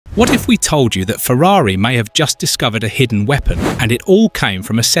What if we told you that Ferrari may have just discovered a hidden weapon, and it all came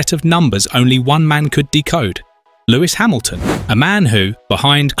from a set of numbers only one man could decode? Lewis Hamilton, a man who,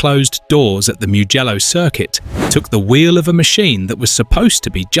 behind closed doors at the Mugello circuit, took the wheel of a machine that was supposed to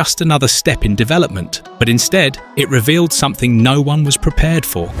be just another step in development, but instead, it revealed something no one was prepared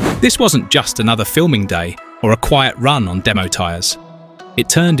for. This wasn't just another filming day or a quiet run on demo tyres. It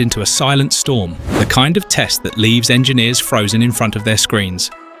turned into a silent storm, the kind of test that leaves engineers frozen in front of their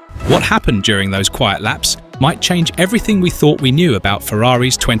screens. What happened during those quiet laps might change everything we thought we knew about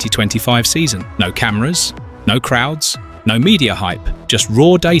Ferrari's 2025 season. No cameras, no crowds, no media hype, just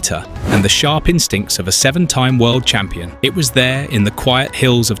raw data and the sharp instincts of a 7-time world champion. It was there in the quiet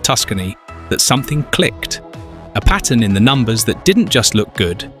hills of Tuscany that something clicked. A pattern in the numbers that didn't just look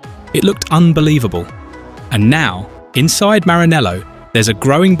good, it looked unbelievable. And now, inside Maranello, there's a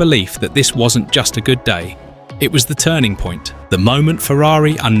growing belief that this wasn't just a good day. It was the turning point, the moment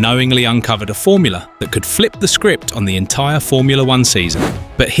Ferrari unknowingly uncovered a formula that could flip the script on the entire Formula One season.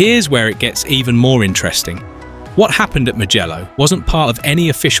 But here's where it gets even more interesting. What happened at Mugello wasn't part of any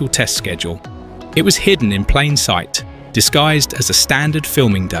official test schedule. It was hidden in plain sight, disguised as a standard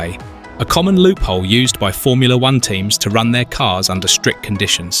filming day, a common loophole used by Formula One teams to run their cars under strict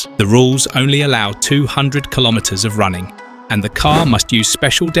conditions. The rules only allow 200 kilometers of running, and the car must use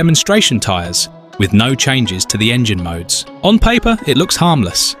special demonstration tyres, with no changes to the engine modes. On paper, it looks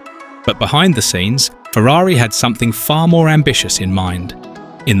harmless. But behind the scenes, Ferrari had something far more ambitious in mind.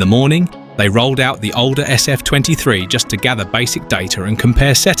 In the morning, they rolled out the older SF23 just to gather basic data and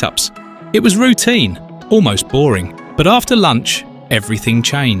compare setups. It was routine, almost boring. But after lunch, everything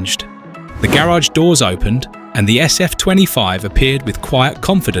changed. The garage doors opened, and the SF25 appeared with quiet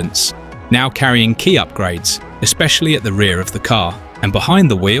confidence, now carrying key upgrades, especially at the rear of the car. And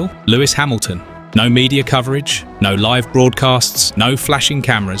behind the wheel, Lewis Hamilton. No media coverage, no live broadcasts, no flashing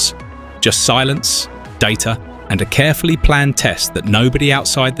cameras, just silence, data, and a carefully planned test that nobody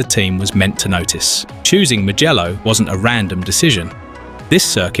outside the team was meant to notice. Choosing Mugello wasn't a random decision. This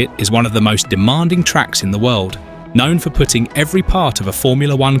circuit is one of the most demanding tracks in the world, known for putting every part of a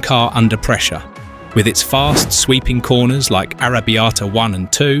Formula One car under pressure. With its fast, sweeping corners like Arrabbiata 1 and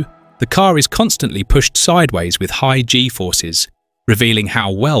 2, the car is constantly pushed sideways with high G-forces, revealing how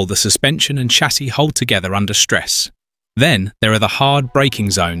well the suspension and chassis hold together under stress. Then there are the hard braking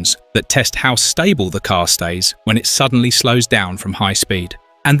zones that test how stable the car stays when it suddenly slows down from high speed.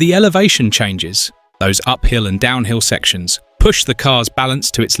 And the elevation changes, those uphill and downhill sections, push the car's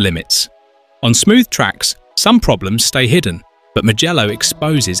balance to its limits. On smooth tracks, some problems stay hidden, but Mugello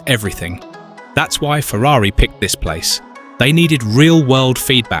exposes everything. That's why Ferrari picked this place. They needed real-world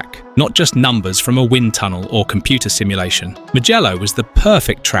feedback, not just numbers from a wind tunnel or computer simulation. Mugello was the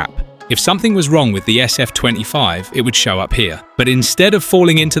perfect trap. If something was wrong with the SF25, it would show up here. But instead of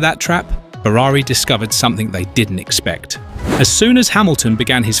falling into that trap, Ferrari discovered something they didn't expect. As soon as Hamilton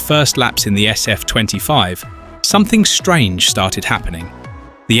began his first laps in the SF25, something strange started happening.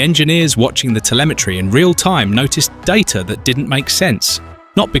 The engineers watching the telemetry in real time noticed data that didn't make sense,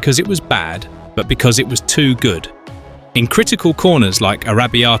 not because it was bad, but because it was too good. In critical corners like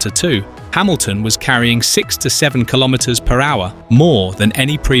Arrabbiata 2, Hamilton was carrying 6 to 7 kilometers per hour more than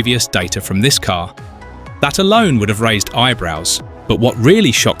any previous data from this car. That alone would have raised eyebrows, but what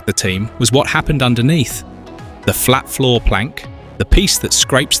really shocked the team was what happened underneath. The flat floor plank, the piece that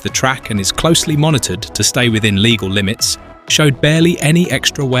scrapes the track and is closely monitored to stay within legal limits, showed barely any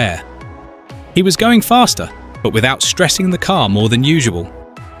extra wear. He was going faster, but without stressing the car more than usual.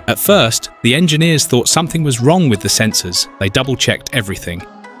 At first, the engineers thought something was wrong with the sensors. They double-checked everything.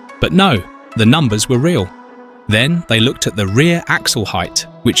 But no, the numbers were real. Then they looked at the rear axle height,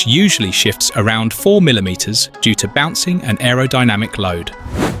 which usually shifts around 4 millimeters due to bouncing and aerodynamic load.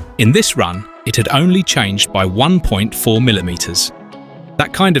 In this run, it had only changed by 1.4 millimeters.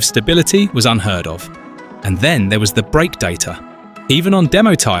 That kind of stability was unheard of. And then there was the brake data. Even on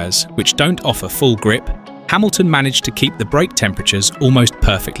demo tyres, which don't offer full grip, Hamilton managed to keep the brake temperatures almost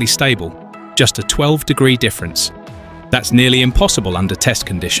perfectly stable, just a 12-degree difference. That's nearly impossible under test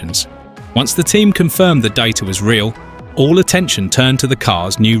conditions. Once the team confirmed the data was real, all attention turned to the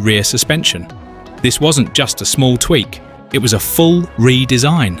car's new rear suspension. This wasn't just a small tweak, it was a full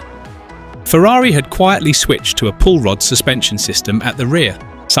redesign. Ferrari had quietly switched to a pull rod suspension system at the rear,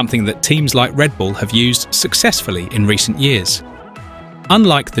 something that teams like Red Bull have used successfully in recent years.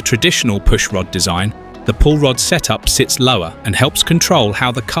 Unlike the traditional push rod design, the pull rod setup sits lower and helps control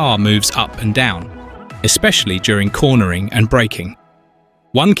how the car moves up and down, especially during cornering and braking.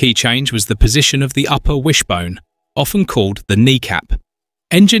 One key change was the position of the upper wishbone, often called the kneecap.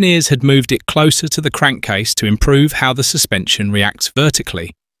 Engineers had moved it closer to the crankcase to improve how the suspension reacts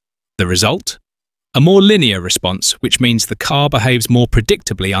vertically. The result? A more linear response, which means the car behaves more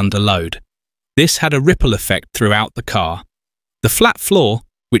predictably under load. This had a ripple effect throughout the car. The flat floor,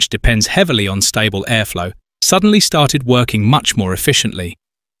 which depends heavily on stable airflow, suddenly started working much more efficiently.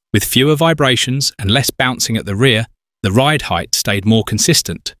 With fewer vibrations and less bouncing at the rear, the ride height stayed more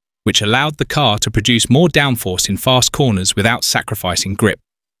consistent, which allowed the car to produce more downforce in fast corners without sacrificing grip.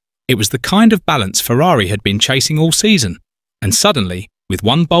 It was the kind of balance Ferrari had been chasing all season, and suddenly, with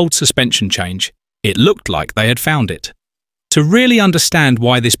one bold suspension change, it looked like they had found it. To really understand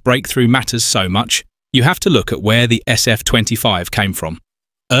why this breakthrough matters so much, you have to look at where the SF25 came from.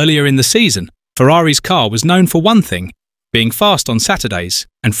 Earlier in the season, Ferrari's car was known for one thing, being fast on Saturdays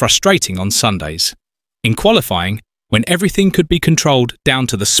and frustrating on Sundays. In qualifying, when everything could be controlled down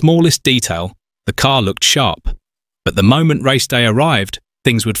to the smallest detail, the car looked sharp. But the moment race day arrived,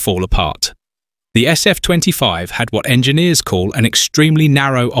 things would fall apart. The SF25 had what engineers call an extremely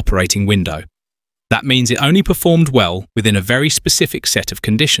narrow operating window. That means it only performed well within a very specific set of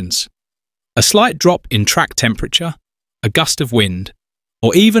conditions. A slight drop in track temperature, a gust of wind,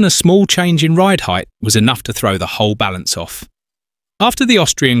 or even a small change in ride height was enough to throw the whole balance off. After the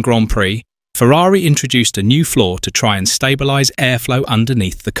Austrian Grand Prix, Ferrari introduced a new floor to try and stabilise airflow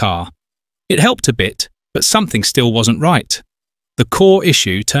underneath the car. It helped a bit, but something still wasn't right. The core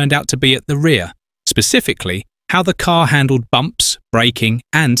issue turned out to be at the rear, specifically how the car handled bumps, braking,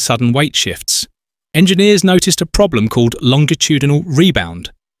 and sudden weight shifts. Engineers noticed a problem called longitudinal rebound,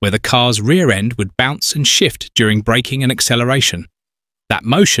 where the car's rear end would bounce and shift during braking and acceleration. That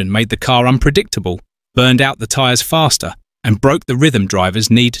motion made the car unpredictable, burned out the tyres faster, and broke the rhythm drivers'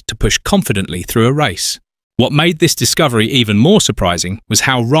 need to push confidently through a race. What made this discovery even more surprising was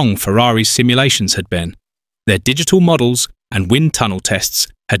how wrong Ferrari's simulations had been. Their digital models and wind tunnel tests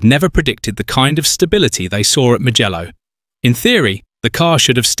had never predicted the kind of stability they saw at Mugello. In theory, the car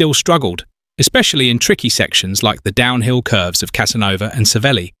should have still struggled, especially in tricky sections like the downhill curves of Casanova and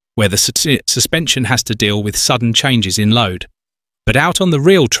Savelli, where the suspension has to deal with sudden changes in load. But out on the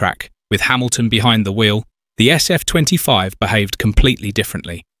real track, with Hamilton behind the wheel, the SF25 behaved completely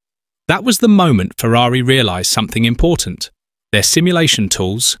differently. That was the moment Ferrari realised something important. Their simulation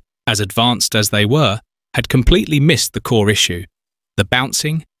tools, as advanced as they were, had completely missed the core issue. The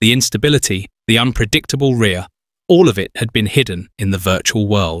bouncing, the instability, the unpredictable rear, all of it had been hidden in the virtual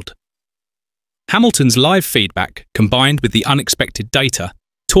world. Hamilton's live feedback, combined with the unexpected data,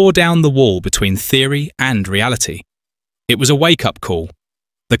 tore down the wall between theory and reality. It was a wake-up call.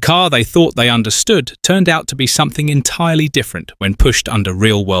 The car they thought they understood turned out to be something entirely different when pushed under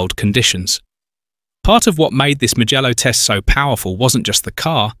real-world conditions. Part of what made this Mugello test so powerful wasn't just the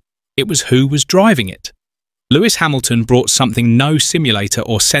car, it was who was driving it. Lewis Hamilton brought something no simulator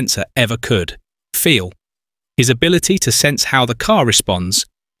or sensor ever could: feel. His ability to sense how the car responds,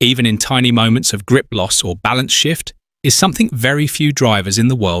 even in tiny moments of grip loss or balance shift, is something very few drivers in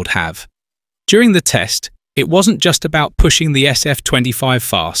the world have. During the test, it wasn't just about pushing the SF25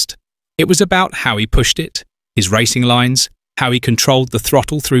 fast. It was about how he pushed it, his racing lines, how he controlled the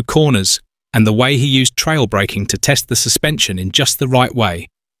throttle through corners, and the way he used trail braking to test the suspension in just the right way.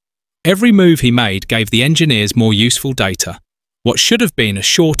 Every move he made gave the engineers more useful data. What should have been a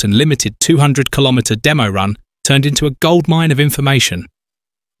short and limited 200-kilometre demo run turned into a goldmine of information.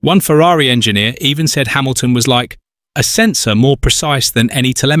 One Ferrari engineer even said Hamilton was like a sensor more precise than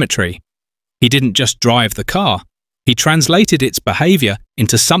any telemetry. He didn't just drive the car, he translated its behaviour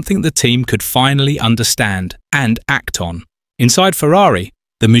into something the team could finally understand and act on. Inside Ferrari,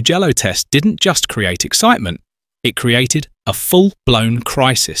 the Mugello test didn't just create excitement, it created a full-blown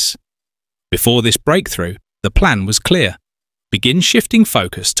crisis. Before this breakthrough, the plan was clear. Begin shifting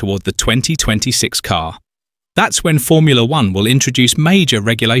focus toward the 2026 car. That's when Formula One will introduce major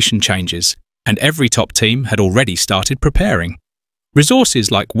regulation changes, and every top team had already started preparing. Resources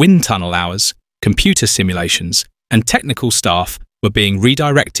like wind tunnel hours, computer simulations, and technical staff were being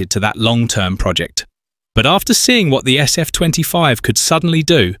redirected to that long-term project. But after seeing what the SF25 could suddenly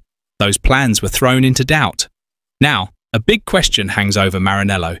do, those plans were thrown into doubt. Now, a big question hangs over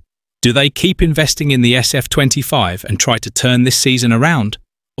Maranello. Do they keep investing in the SF25 and try to turn this season around?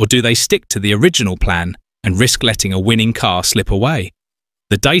 Or do they stick to the original plan and risk letting a winning car slip away?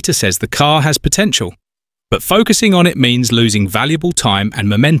 The data says the car has potential, but focusing on it means losing valuable time and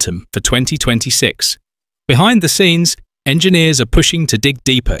momentum for 2026. Behind the scenes, engineers are pushing to dig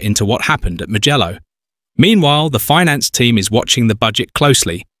deeper into what happened at Mugello. Meanwhile, the finance team is watching the budget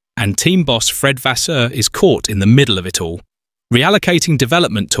closely, and team boss Fred Vasseur is caught in the middle of it all. Reallocating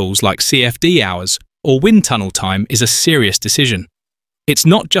development tools like CFD hours or wind tunnel time is a serious decision. It's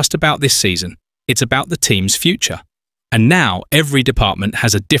not just about this season, it's about the team's future. And now every department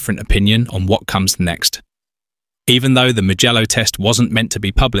has a different opinion on what comes next. Even though the Mugello test wasn't meant to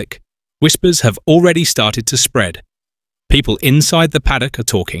be public, whispers have already started to spread. People inside the paddock are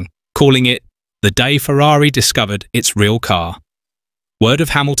talking, calling it the day Ferrari discovered its real car. Word of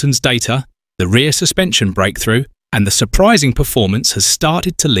Hamilton's data, the rear suspension breakthrough, and the surprising performance has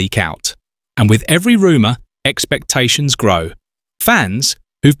started to leak out. And with every rumour, expectations grow. Fans,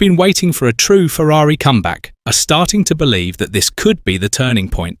 who've been waiting for a true Ferrari comeback, are starting to believe that this could be the turning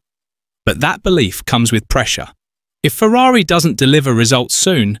point. But that belief comes with pressure. If Ferrari doesn't deliver results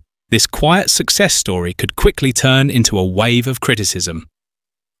soon, this quiet success story could quickly turn into a wave of criticism.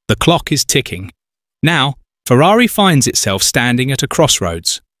 The clock is ticking. Now, Ferrari finds itself standing at a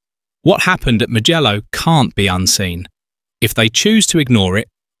crossroads. What happened at Mugello can't be unseen. If they choose to ignore it,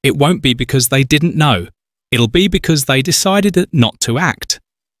 it won't be because they didn't know. It'll be because they decided not to act.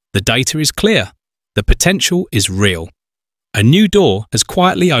 The data is clear. The potential is real. A new door has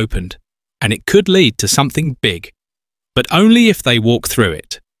quietly opened, and it could lead to something big. But only if they walk through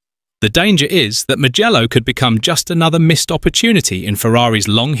it. The danger is that Mugello could become just another missed opportunity in Ferrari's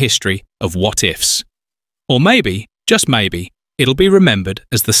long history of what-ifs. Or maybe, just maybe, it'll be remembered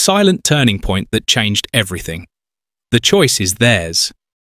as the silent turning point that changed everything. The choice is theirs.